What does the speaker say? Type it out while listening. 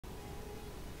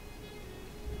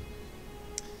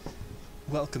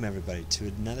Welcome everybody to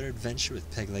another adventure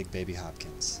with PegLeg Baby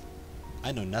Hopkins.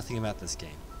 I know nothing about this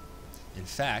game. In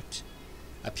fact,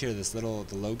 up here the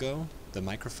logo, the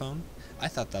microphone, I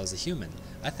thought that was a human.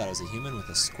 I thought it was a human with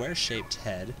a square-shaped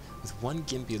head with one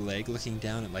gimpy leg looking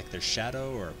down at like their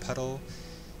shadow or a puddle,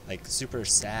 like super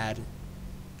sad,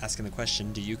 asking the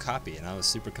question, do you copy? And I was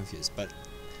super confused, but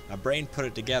my brain put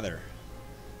it together.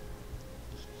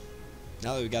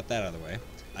 Now that we got that out of the way,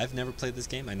 I've never played this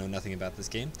game, I know nothing about this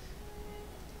game.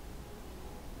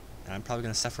 And I'm probably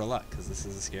going to suffer a lot because this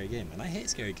is a scary game, and I hate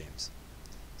scary games.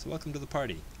 So welcome to the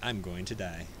party. I'm going to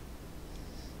die.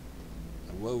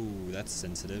 Whoa, that's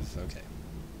sensitive. Okay.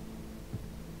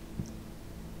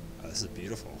 Oh, this is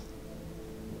beautiful.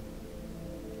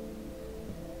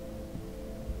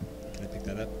 Can I pick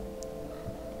that up?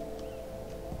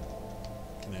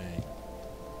 Can I...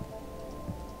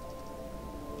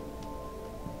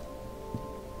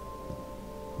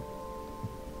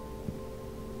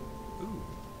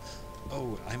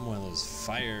 Oh, I'm one of those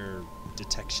fire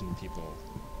detection people.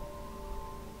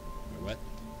 Wait, what?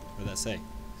 What did that say?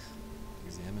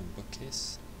 Examine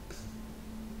bookcase?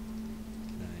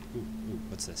 Can I... Ooh,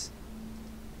 what's this?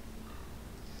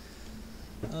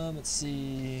 Let's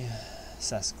see...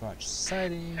 Sasquatch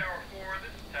sighting. Tower 4,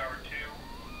 this is Tower 2.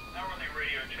 Hourly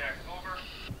radio check, over.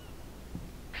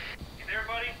 You there,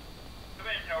 buddy? Come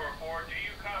in, Tower 4. Do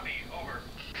you copy? Over.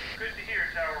 Good to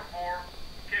hear, Tower 4.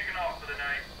 Kicking off for the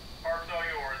night. Park's all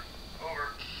yours. Over.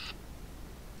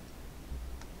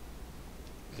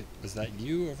 Was that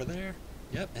you over there?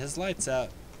 Yep, his light's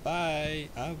out. Bye.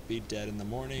 I'll be dead in the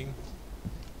morning.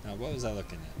 Now, what was I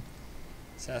looking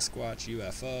at? Sasquatch,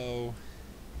 UFO.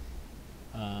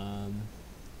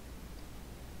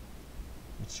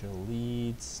 Mitchell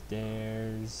lead,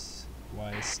 stairs,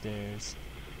 Y stairs.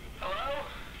 Hello?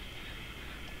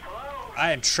 Hello?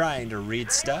 I am trying to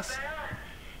read stuff.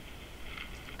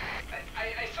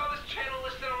 I saw this channel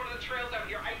listed on one of the trails out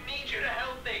here. I need you to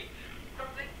help me.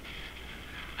 Something...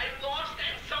 I'm lost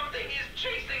and something is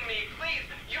chasing me. Please,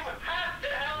 you have to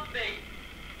help me.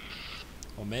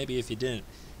 Well, maybe if you didn't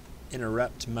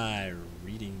interrupt my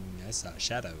reading, I saw a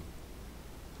shadow.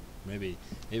 Maybe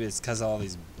it's because of all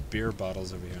these beer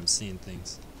bottles over here. I'm seeing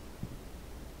things.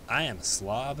 I am a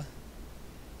slob.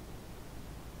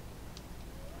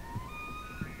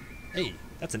 Hey,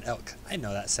 that's an elk. I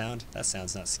know that sound. That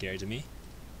sound's not scary to me.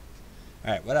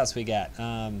 Alright, what else we got?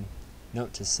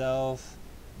 Note to self.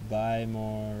 Buy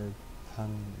more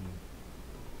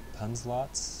puns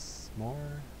lots.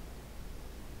 More.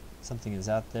 Something is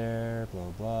out there.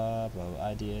 Blah blah blah.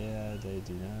 Idea. They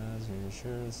do not. You're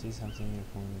sure to see something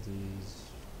if one of these.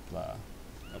 Blah.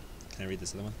 Oh, can I read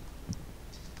this other one?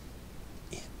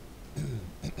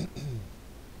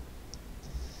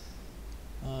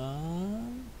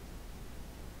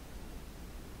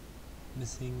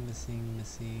 Missing.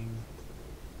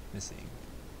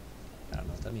 I don't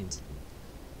know what that means.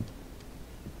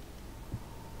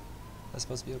 That's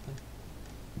supposed to be open?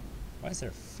 Why is there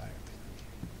a fire pit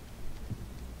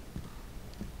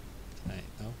over here? Can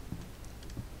I, no?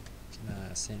 Can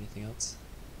I say anything else?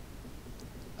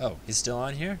 Oh, he's still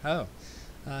on here? Oh.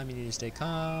 You need to stay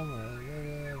calm.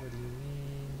 What do you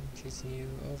mean? Chasing you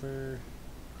over.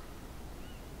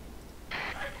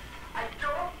 I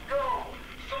don't know.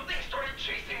 Something started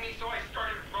chasing me, so I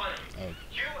started running. Oh.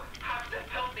 You have to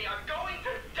help me. I'm going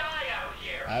to die out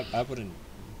here. I wouldn't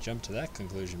jump to that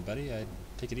conclusion, buddy. I'd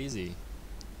take it easy.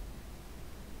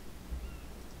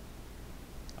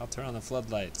 I'll turn on the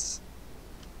floodlights.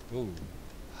 Ooh.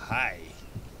 Hi.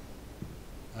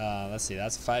 Let's see.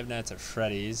 That's Five Nights at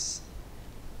Freddy's.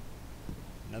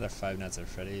 Another Five Nights at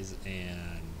Freddy's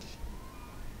and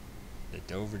the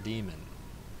Dover Demon.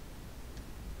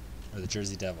 Or the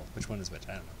Jersey Devil. Which one is which?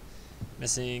 I don't know.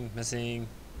 Missing.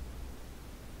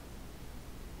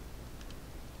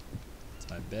 It's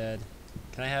my bed.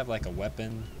 Can I have like a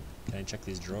weapon? Can I check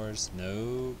these drawers?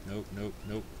 No. Nope.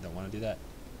 Don't want to do that.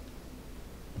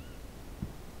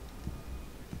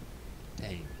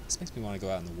 Dang. This makes me want to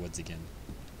go out in the woods again.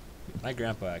 My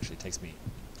grandpa actually takes me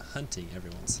hunting every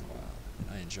once in a while. And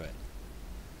I enjoy it.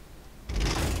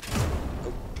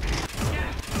 Oh.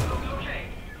 Yeah, okay.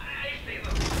 I see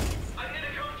them. I'm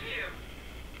gonna come to you.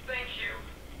 Thank you.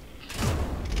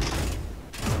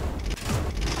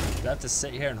 Do I have to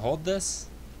sit here and hold this?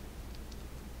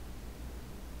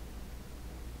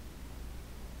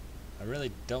 I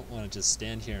really don't want to just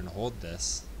stand here and hold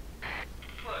this.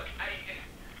 Look,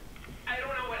 I don't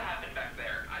know what happened back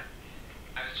there. I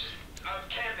was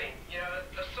camping, you know,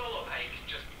 a solo hike,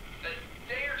 just a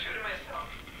day or two to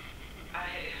myself.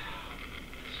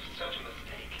 It's just such a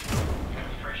mistake.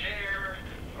 Fresh air,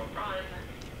 a run.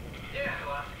 Yeah,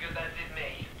 well, that's good that did me.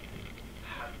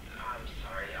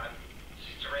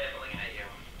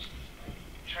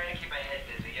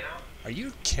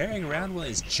 carrying around one of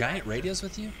these giant radios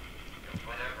with you?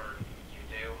 Whatever you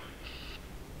do.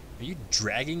 Are you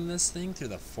dragging this thing through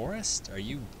the forest? Are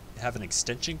you have an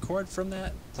extension cord from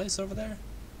that place over there?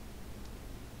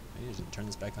 I need to turn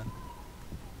this back on.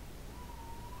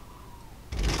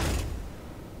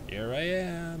 Here I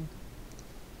am.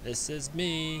 This is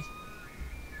me.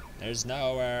 There's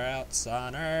nowhere else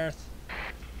on Earth.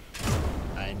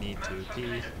 I need to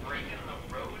pee. Break in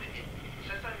the road. It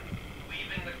says I'm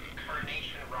leaving the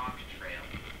Carnation Rock Trail.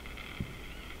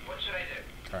 What should I do?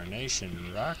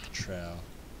 Carnation Rock Trail.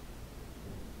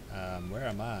 Where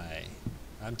am I?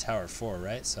 I'm Tower 4,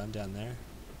 right? So I'm down there.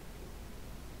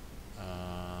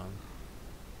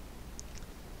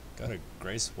 Go to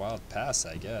Grace Wild Pass,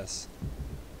 I guess.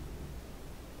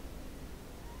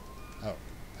 Oh,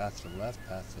 path to the left,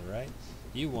 path to the right.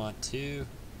 You want to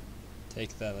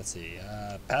take the, let's see,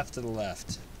 path to the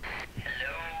left.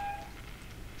 Hello?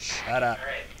 Shut up.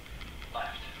 Alright.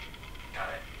 Left. Got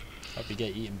it. Hope you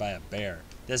get eaten by a bear.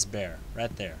 This bear,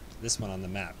 right there. This one on the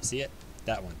map. See it?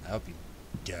 That one. I hope you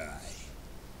die.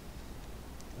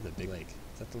 That's a big lake.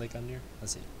 Is that the lake on here?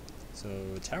 Let's see. So,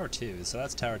 Tower 2. So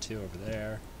that's Tower 2 over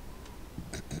there.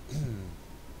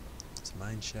 It's a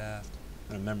mine shaft.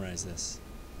 I'm going to memorize this.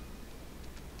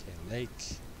 Okay, lake.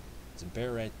 There's a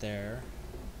bear right there.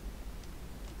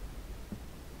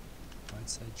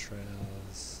 Whiteside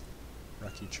trails.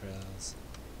 Rocky trails.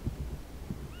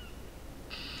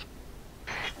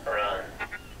 Run.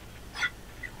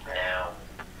 Now.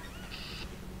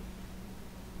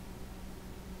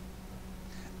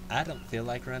 I don't feel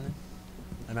like running.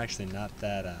 I'm actually not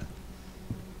that,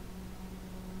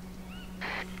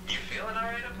 You feeling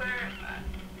alright up there?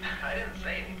 I didn't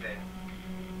say anything.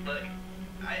 Look,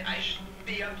 I should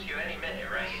be up to you any minute,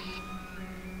 right?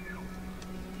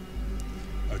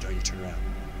 Oh, don't you turn around.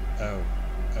 Oh,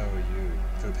 you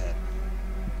poop head.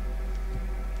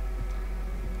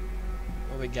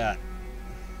 What we got?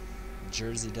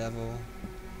 Jersey Devil.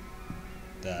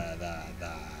 The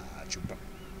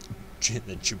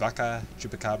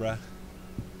Chupacabra.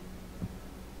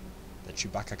 The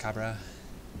Chewbacca Cabra.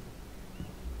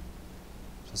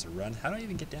 Supposed to run? How do I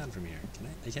even get down from here? Can I?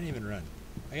 I can't even run.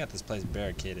 I got this place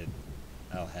barricaded.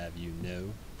 I'll have you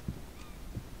know.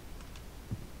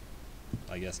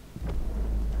 I guess.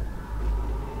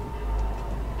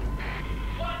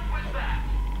 What was that?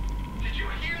 Did you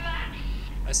hear that?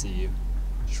 I see you.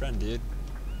 Just run, dude.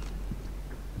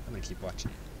 I'm gonna keep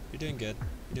watching you. You're doing good.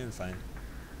 You're doing fine.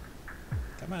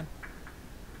 Come on.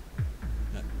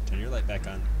 No, turn your light back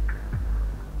on.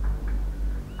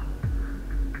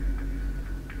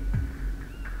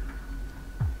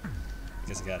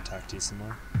 Guess I gotta talk to you some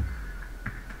more.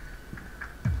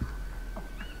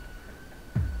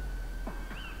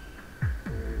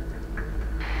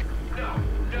 No.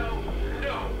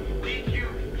 Did you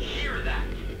hear that?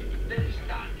 That is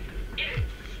not. It is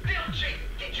still chasing.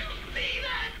 Did you see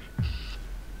that?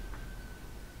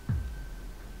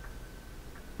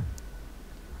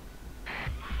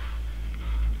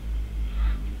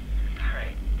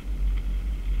 Alright.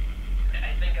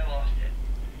 I think I lost it.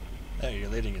 There, you're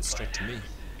leading it straight to me.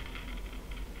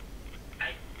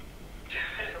 I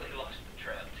definitely lost the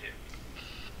trail too.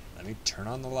 Let me turn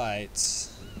on the lights.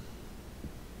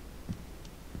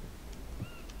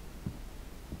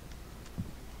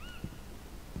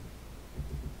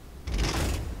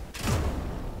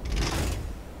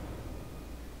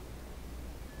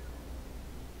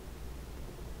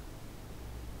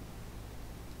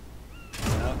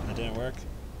 No, that didn't work.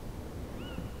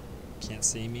 Can't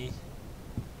see me.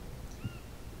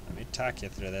 Let me talk you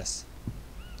through this.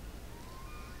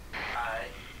 I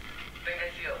think I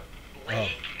see a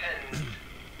lake and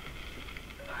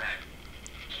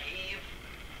cave,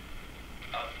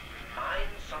 a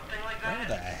mine, something like that. Where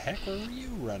the heck were you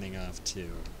running off to?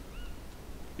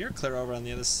 You're clear over on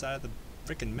the other side of the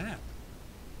frickin' map.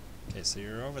 Okay, so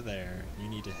you're over there. You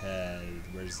need to head...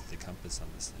 Where's the compass on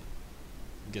this thing?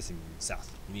 I'm guessing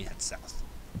south. You need to head south.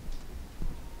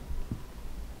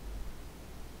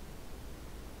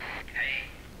 Hey,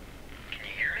 can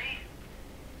you hear me?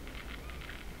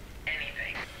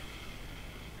 Anything?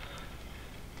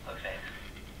 Look, man.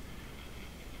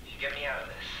 You get me out of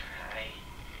this.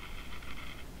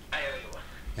 I owe you one.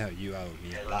 No, you owe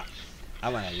me a lot. I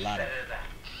want a lot of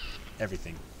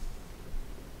everything.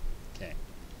 Okay.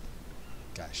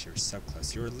 Gosh, you were so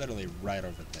close. You were literally right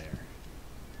over there.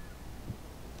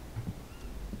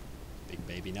 Big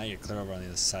baby. Now you're clear over on the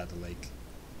other side of the lake.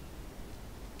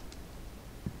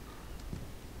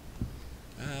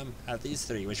 Out of these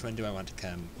three, which one do I want to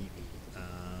come eat me?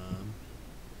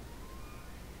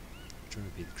 Which one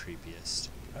would be the creepiest?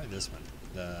 Probably this one.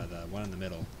 The one in the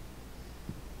middle.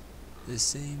 The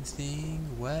same thing?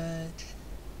 What?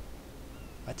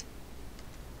 What?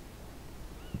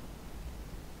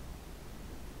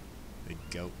 The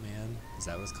goat man? Is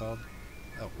that what it's called?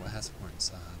 Oh, what has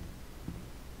horns?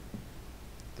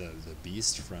 The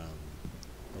beast from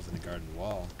over the garden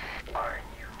wall. Are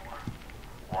you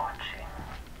watching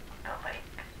the lake?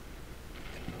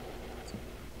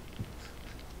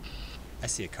 I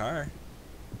see a car.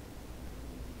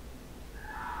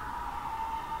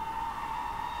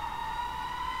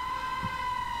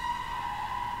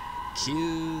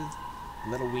 Cue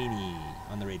little weenie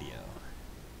on the radio.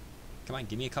 Come on,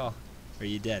 give me a call. Or are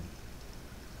you dead?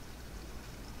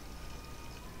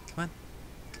 Come on.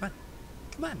 Come on.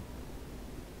 Come on.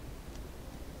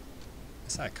 I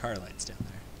saw car lights down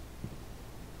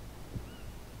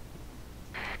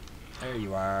there. There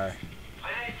you are.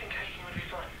 I think hiking would be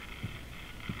fun.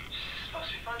 Is this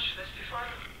supposed to be fun? Should this be fun?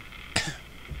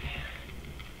 Man.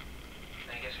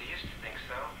 I guess I used to think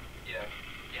so. Yeah.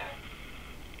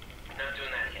 Not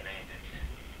doing that again. And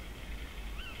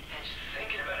just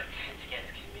thinking about a tent again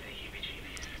is giving me the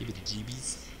heebie-jeebies.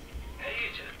 Heebie-jeebies? How do you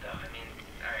do it, though? I mean,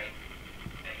 alright.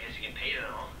 I guess you get paid and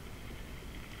all.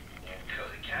 You're in a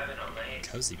cozy cabin all night.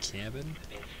 Cozy cabin?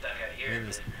 Being stuck out here,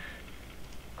 but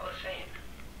all the same.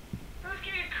 Let's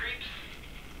give you creeps.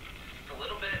 Just a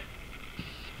little bit.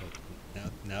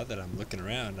 Well, now that I'm looking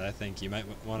around, I think you might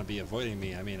want to be avoiding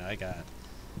me. I mean, I got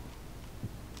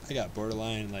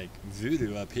borderline like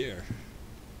voodoo up here.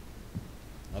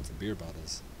 Lots of beer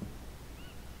bottles.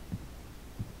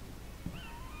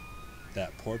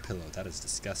 That poor pillow, that is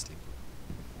disgusting.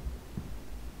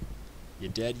 You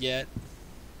dead yet?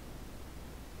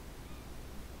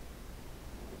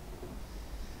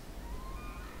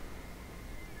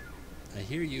 I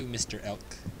hear you, Mr. Elk.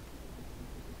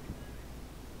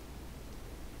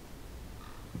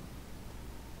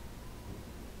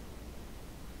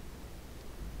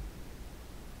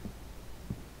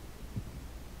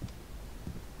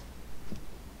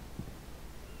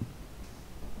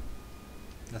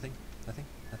 Nothing? Nothing?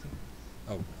 Nothing?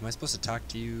 Oh, am I supposed to talk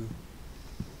to you?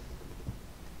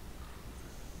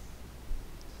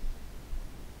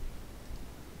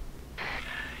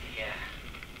 Yeah.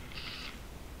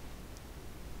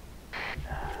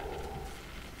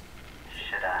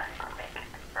 Should I make it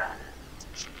run?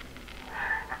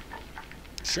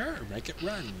 Sure, make it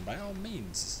run, by all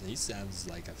means. He sounds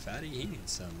like a fatty. He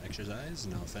needs some exercise.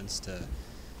 No offense to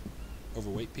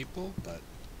overweight people, but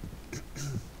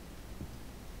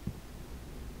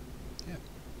yeah.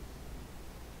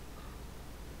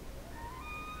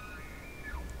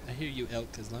 I hear you,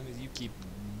 Elk. As long as you keep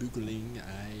boogling,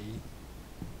 I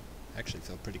actually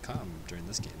feel pretty calm during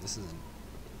this game. This isn't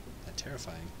that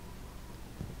terrifying.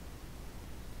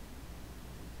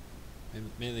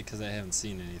 Mainly because I haven't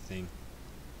seen anything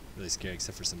really scary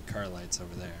except for some car lights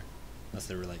over there. Unless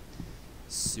they were like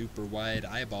super wide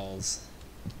eyeballs.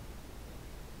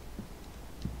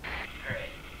 Alright,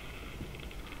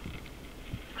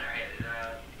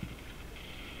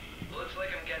 looks like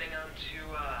I'm getting onto,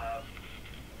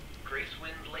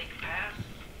 Gracewind Lake Pass.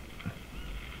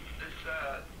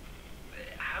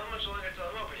 How much longer till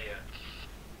I'm over here?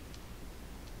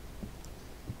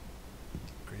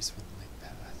 Gracewind Lake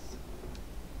Path.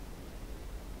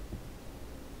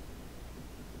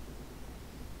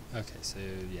 Okay, so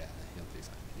yeah, he'll be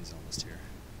fine. He's almost here.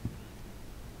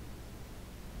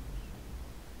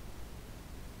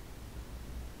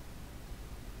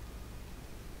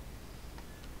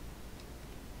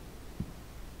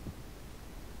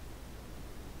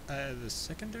 The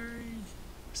secondary?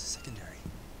 What's the secondary?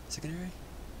 Secondary?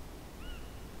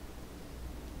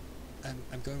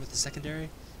 I'm going with the secondary.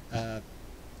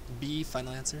 B,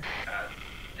 final answer.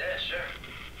 Yeah, sure.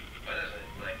 What is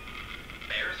it, like,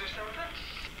 bears or something?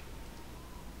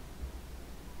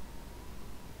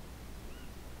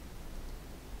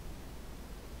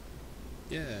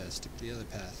 Yeah, stick to the other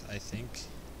path, I think.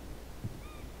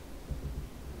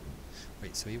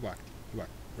 Wait, so he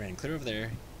ran clear over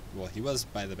there. Well, he was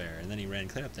by the bear, and then he ran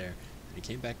clear up there, and he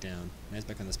came back down, and he's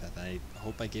back on this path. I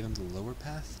hope I gave him the lower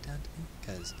path down to me,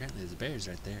 because apparently there's bears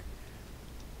right there.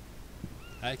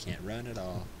 I can't run at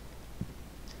all.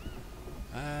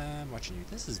 I'm watching you.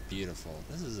 This is beautiful.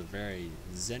 This is a very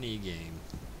zen-y game.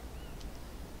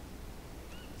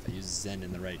 If I use zen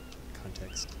in the right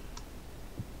context.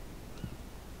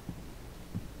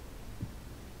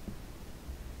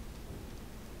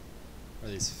 Or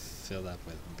are these filled up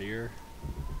with beer?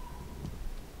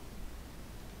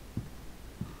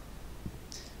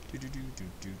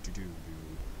 Do.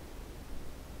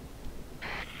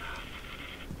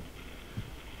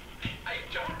 I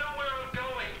don't know where I'm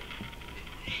going.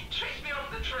 He traced me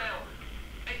off the trail.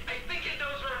 I think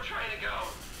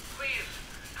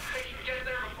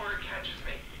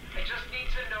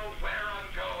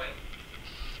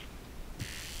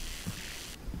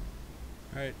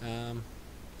Alright,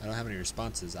 I don't have any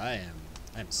responses.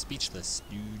 I'm speechless,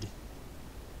 dude.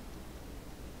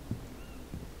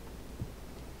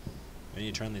 I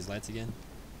need to turn on these lights again.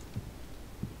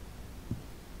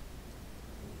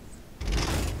 Did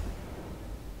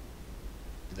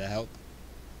that help?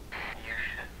 You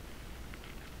should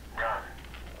run.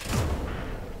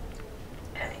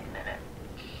 Any minute.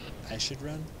 I should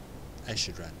run? I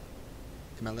should run.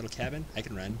 In my little cabin? I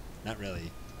can run. Not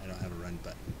really. I don't have a run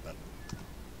button, but...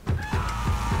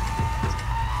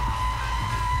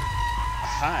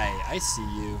 Hi, I see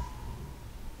you.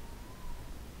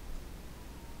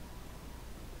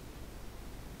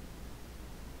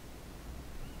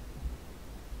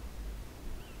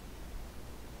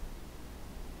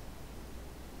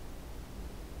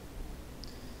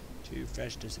 Two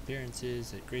fresh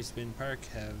disappearances at Gracewind Park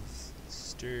have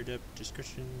stirred up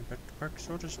discussion about the park's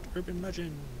shortest urban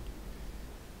legend.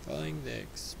 Following the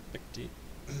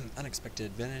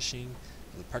unexpected vanishing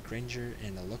of the park ranger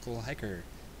and a local hiker,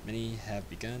 many have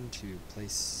begun to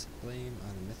place blame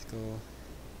on a mythical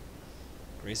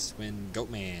Gracewind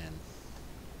Goatman,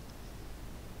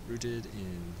 rooted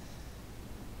in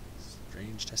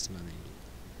strange testimony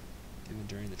given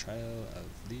during the trial of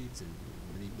Leeds, and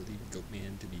many believe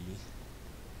Goatman to be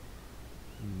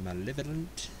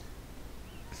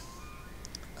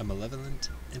a malevolent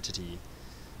entity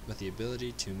with the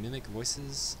ability to mimic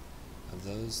voices of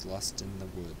those lost in the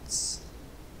woods.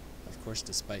 Of course,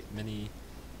 despite many...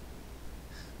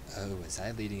 Oh, was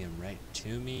I leading him right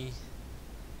to me?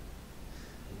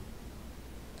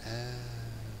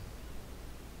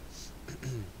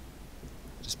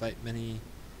 Despite many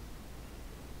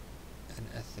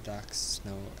unorthodox,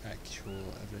 no actual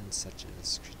evidence such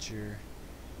as creature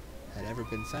had ever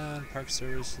been found, Park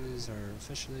Services are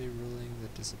officially ruling the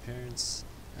disappearance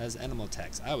as animal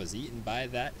tax. I was eaten by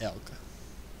that elk.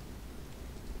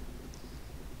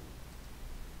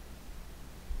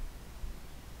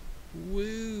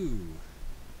 Woo!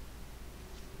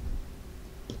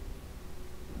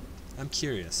 I'm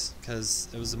curious, because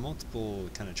it was a multiple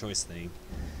kind of choice thing.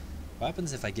 What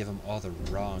happens if I give them all the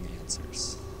wrong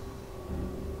answers?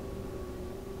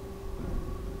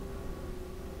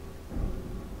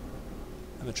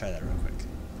 I'm gonna try that real quick.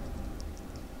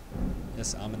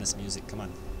 Yes, ominous music, come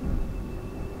on.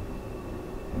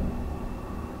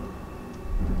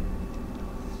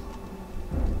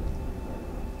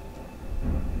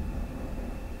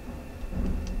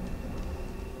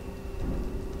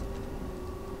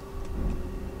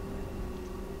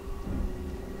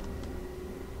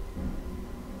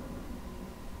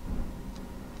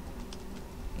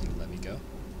 Let me go.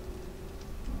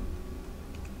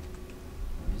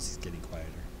 Music's getting quieter.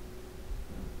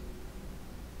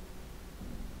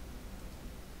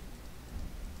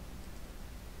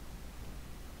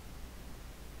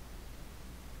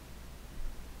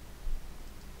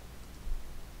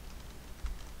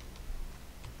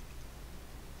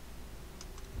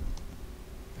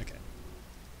 Okay.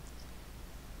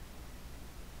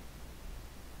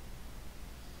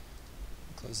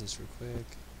 Close this real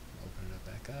quick. Open it up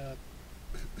back up.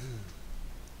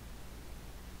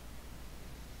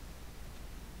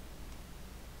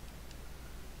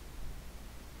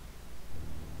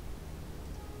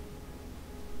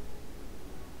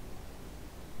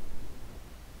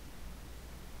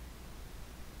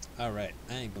 Alright,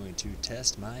 I am going to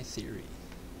test my theory.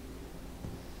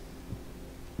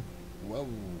 Whoa,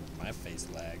 my face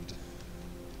lagged.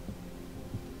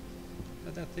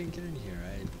 How'd that thing get in here?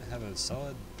 I have a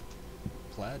solid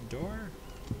plaid door?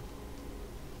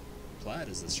 Plaid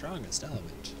is the strongest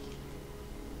element.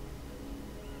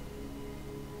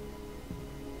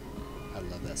 I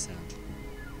love that sound.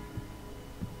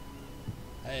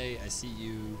 Hey, I see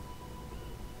you.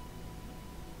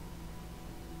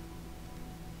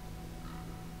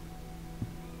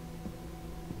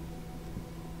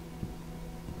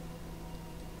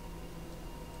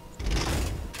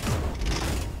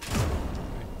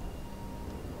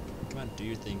 Come on, do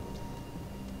your thing.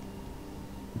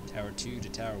 Tower 2 to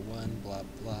Tower 1, blah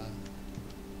blah.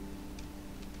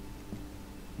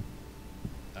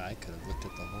 I could have looked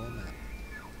at the whole map.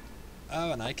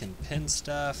 Oh, and I can pin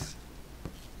stuff.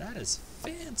 That is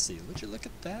fancy. Would you look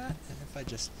at that? And if I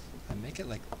make it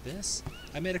like this,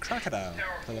 I made a crocodile.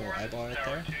 Put a little eyeball right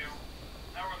there.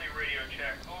 Hourly radio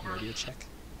check, over. Radio check.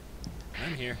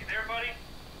 I'm here. You there, buddy?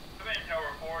 Come in,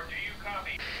 Tower 4. Do you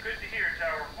copy? Good to hear,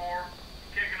 Tower 4.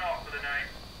 Kicking off for the night.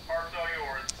 Park's all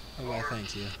yours. Oh, why, Over.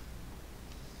 thank you.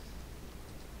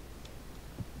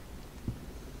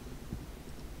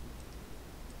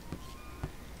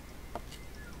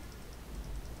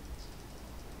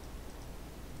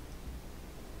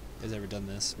 You guys ever done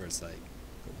this where it's like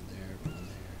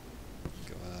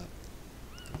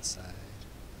one side.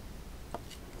 Go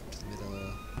to the middle.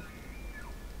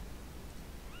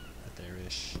 Right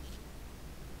there-ish.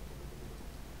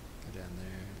 Go down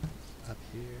there. Up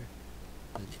here.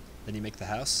 Then you make the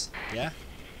house? Yeah?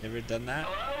 You ever done that?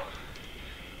 Hello?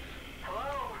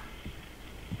 Hello?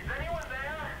 Is anyone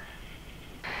there?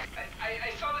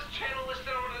 I saw this channel listed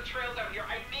over the trail down here.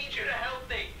 I need you to help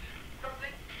me. Something...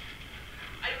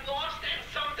 I'm lost and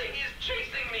something is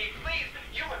chasing me. Please,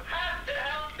 you have to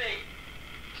help me.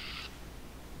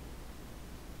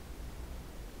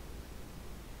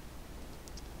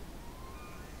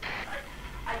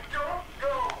 I don't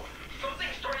know. Something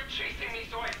started chasing me,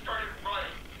 so I started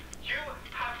running. You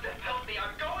have to help me.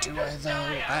 I'm going Do to I though?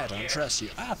 die I out don't here. trust you.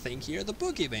 I think you're the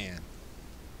boogeyman.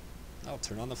 I'll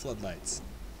turn on the floodlights.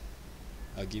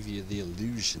 I'll give you the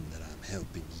illusion that I'm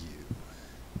helping you.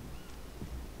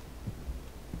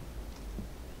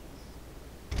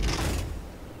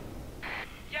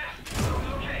 Yes,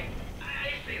 okay.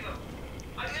 I see them.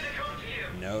 I'm gonna come to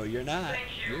you. No, you're not. Thank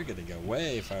you. You're gonna go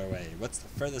way far away. What's the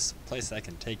furthest place I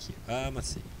can take you? Let's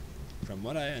see. From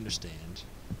what I understand,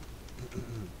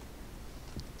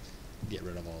 get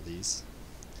rid of all these.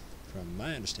 From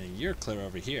my understanding, you're clear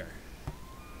over here.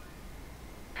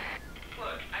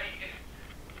 Look,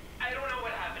 I don't know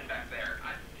what happened back there.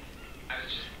 I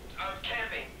was just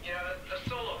camping, you know, a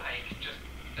solo hike, just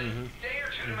a day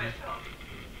or two to myself.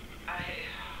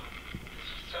 This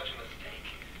was such a mistake.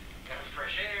 Got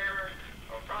fresh air,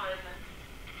 a run.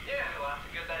 Yeah, lots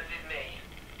of good that did me.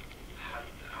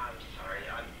 I'm sorry,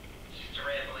 I'm just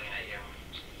rambling at you.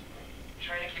 Just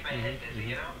trying to keep my head busy,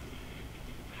 you know?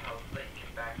 I'll let you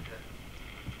get back to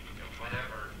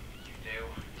whatever you do.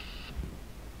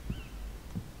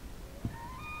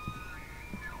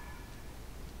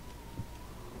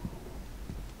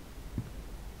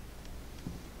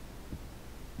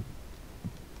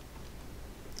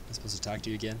 I'm supposed to talk to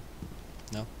you again?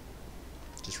 No?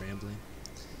 Just rambling?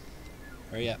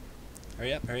 Hurry up.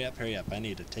 Hurry up, hurry up, hurry up. I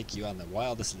need to take you on the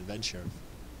wildest adventure of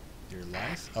your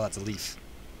life. Oh, that's a leaf.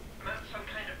 I'm at some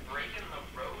kind of break in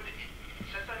the road. It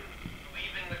says I'm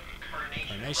leaving the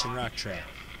Carnation Rock Trail.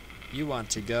 You want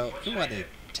to go, you want to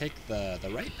take the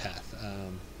right path.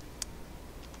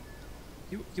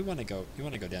 You want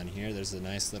to go down here. There's a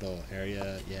nice little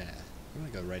area. Yeah. You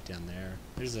want to go right down there.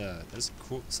 There's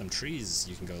some trees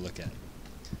you can go look at.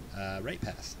 Right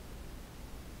path.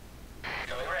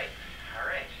 Going right. All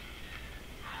right.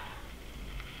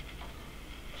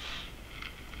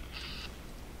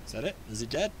 Is that it? Is he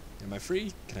dead? Am I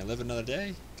free? Can I live another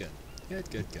day? Good.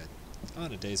 Good, good, good.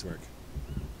 On a day's work.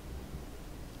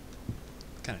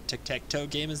 What kind of tic-tac-toe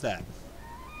game is that?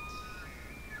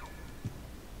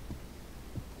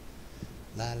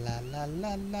 La la la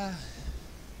la la.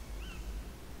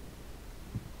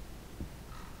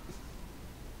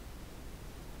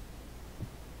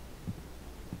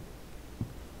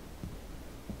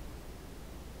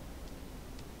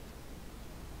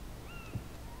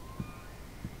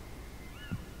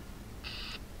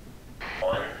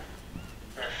 One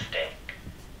mistake.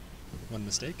 One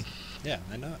mistake? Yeah,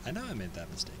 I know I made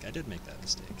that mistake. I did make that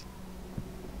mistake.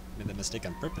 Made that mistake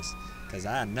on purpose. Because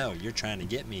I know you're trying to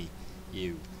get me,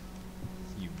 you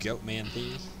goat man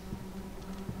thingy.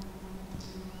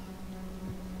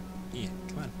 Ian,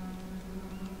 come on.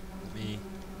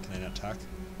 Can I not talk?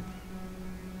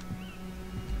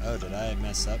 Oh, did I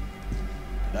mess up?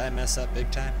 Did I mess up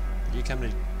big time? You come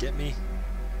to get me?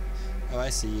 Oh, I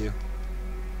see you.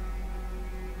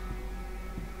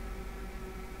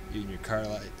 You and your car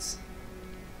lights.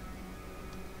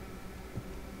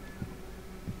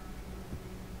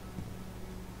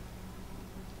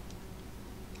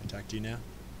 Can I talk to you now?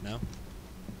 No?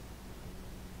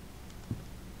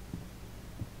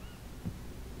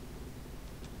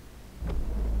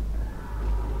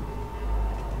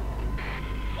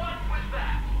 What was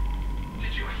that?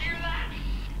 Did you hear that?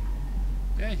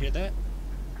 Yeah, I hear that.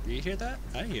 Do you hear that?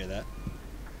 I hear that.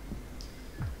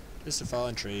 Just a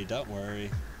fallen tree, don't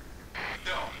worry.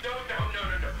 No.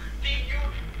 Did you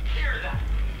hear that?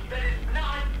 That is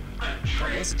not a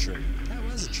tree. That was a tree. That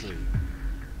was a tree.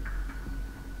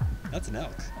 That's an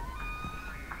elk.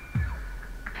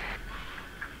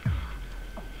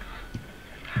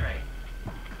 Alright.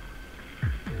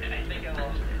 And I think I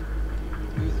lost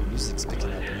it. Ooh, the music's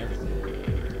picking up and everything.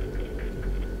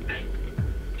 I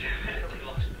definitely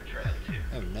lost the trail too.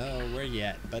 Oh no, where you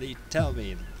at, buddy? Tell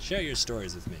me. Share your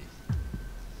stories with me.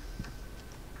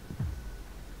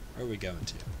 Where are we going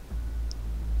to?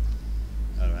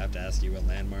 Oh, do I have to ask you what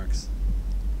landmarks?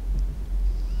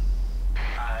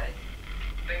 I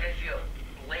think I see a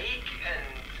lake and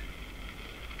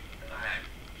a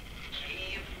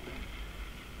cave,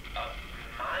 a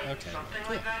mine. Okay, Something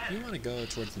cool. like that? You want to go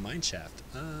towards the mine shaft?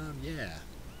 Yeah.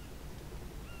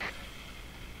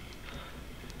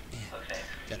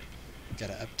 Okay.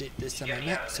 Gotta update this on Get my me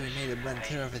map out of so we this. made it run Right.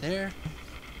 clear over there.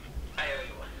 I owe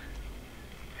you one.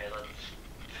 Here, let's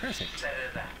Perfect. set it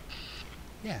at that.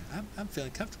 Yeah, I'm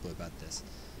feeling comfortable about this.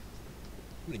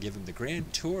 I'm gonna give him the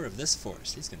grand tour of this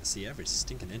forest. He's gonna see every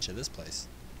stinking inch of this place.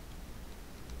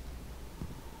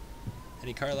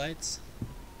 Any car lights?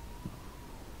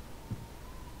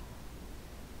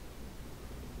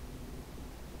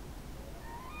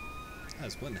 That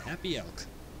was one happy elk.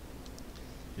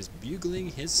 Just bugling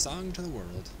his song to the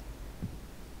world.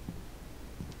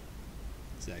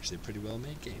 It's actually a pretty well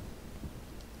made game.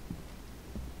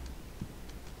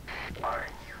 Are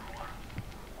you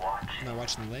watching? Am I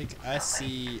watching the lake? I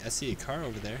see a car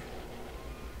over there.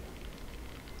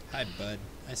 Hi bud,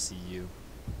 I see you.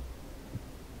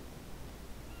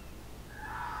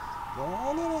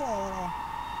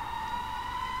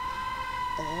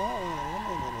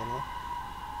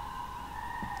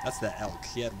 That's the elk.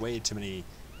 He had way too many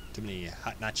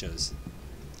hot nachos.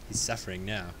 He's suffering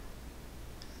now.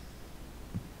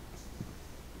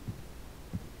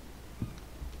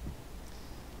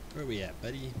 Where are we at,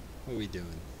 buddy? What are we doing?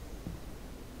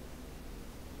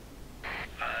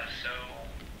 So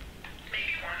maybe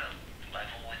you want to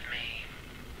level with me.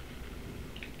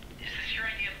 Is this your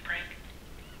idea of prank?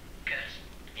 Cause,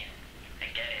 you know, I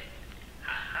get it.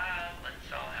 Haha,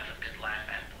 let's all have a good laugh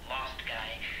at the lost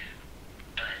guy.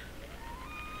 But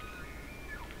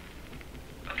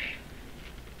okay.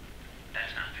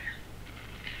 That's not fair.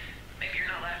 Maybe you're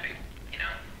not laughing, you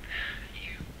know?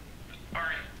 You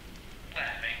aren't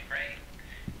laughing, right?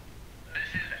 This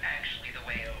is actually the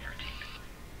way over to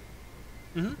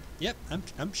you. Yep,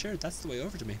 I'm sure that's the way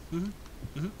over to me.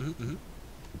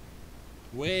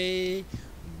 Way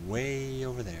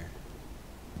over there.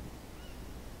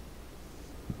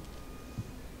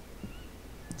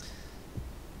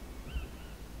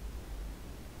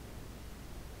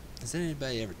 Has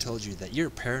anybody ever told you that you're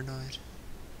paranoid?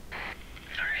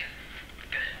 Alright.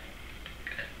 Good.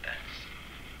 Good. That's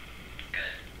good.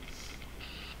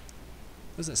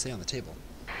 What does that say on the table?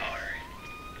 Are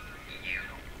you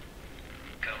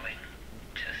going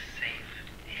to save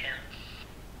him?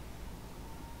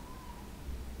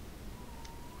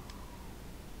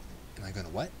 Am I gonna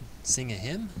what? Sing a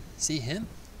hymn? See him?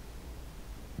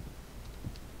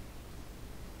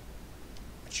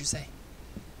 What'd you say?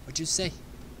 What'd you say?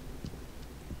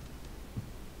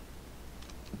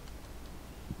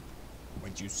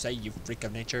 What'd you say, you freak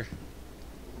of nature?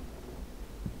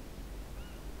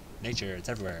 Nature, it's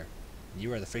everywhere.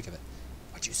 You are the freak of it.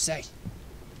 What'd you say?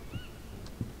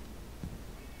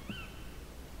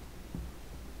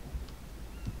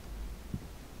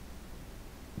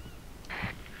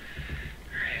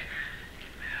 Alright.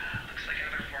 Looks like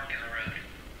another fork in the road.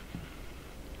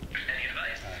 Any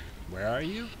advice? Where are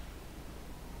you?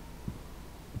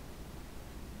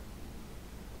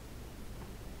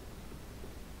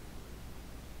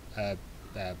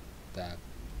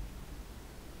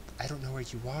 I don't know where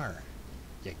you are,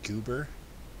 you goober.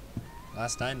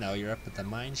 Last I know, you're up at the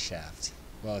mine shaft.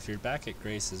 Well, if you're back at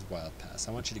Grace's Wild Pass,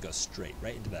 I want you to go straight,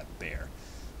 right into that bear.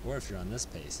 Or if you're on this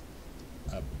pace,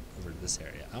 up over to this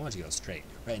area, I want you to go straight,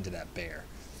 right into that bear.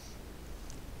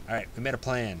 Alright, we made a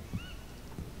plan.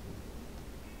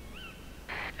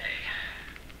 Hey.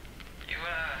 You,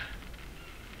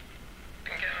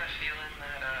 been getting a feeling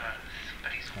that,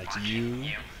 somebody's Like watching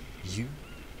you? You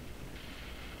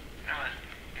know what?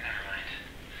 Never mind.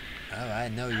 Oh, I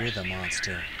know you're the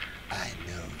monster. I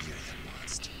know you're the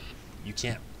monster. You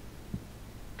can't.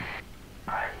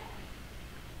 I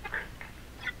trick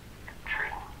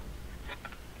treat.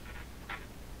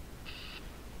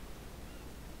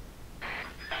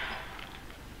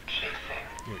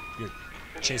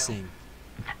 You're chasing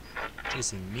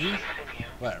me?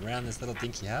 What, around this little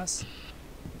dinky house?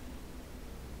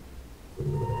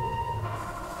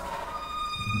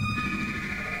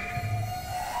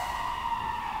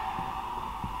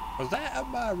 Was that on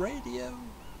my radio?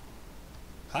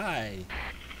 Hi.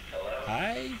 Hello?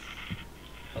 Hi?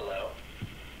 Hello?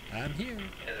 I'm here.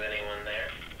 Is anyone there?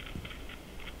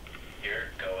 You're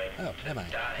going Oh, to am I?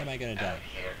 die. Am I gonna out die?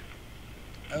 Here.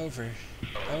 Over.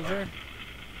 Over?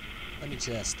 Let me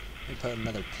put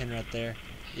another pin right there.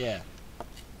 Yeah.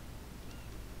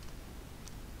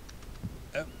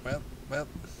 Oh, well.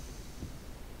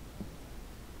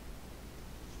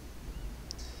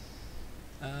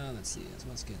 Let's see. As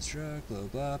once again struck, blah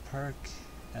blah. Park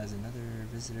as another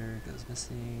visitor goes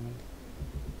missing.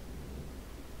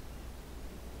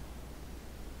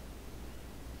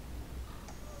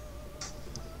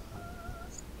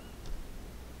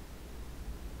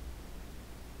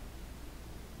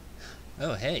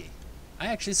 Oh, hey. I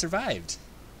actually survived.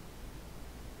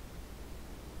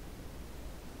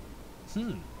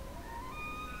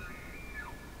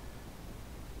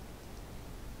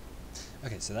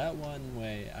 Okay, so that one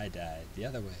way I died. The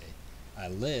other way I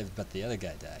lived, but the other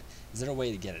guy died. Is there a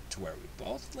way to get it to where we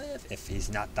both live if he's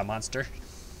not the monster?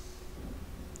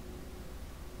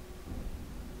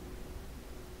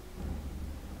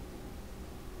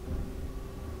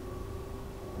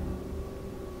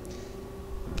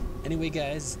 Anyway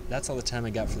guys, that's all the time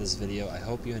I got for this video. I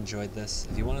hope you enjoyed this.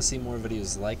 If you want to see more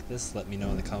videos like this, let me know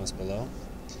in the comments below.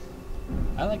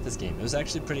 I like this game. It was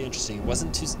actually pretty interesting. It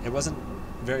wasn't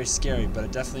very scary, but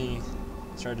it definitely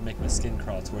started to make my skin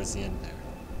crawl towards the end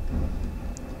there.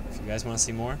 If you guys want to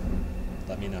see more,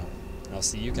 let me know. And I'll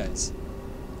see you guys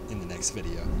in the next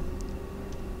video.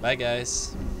 Bye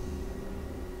guys.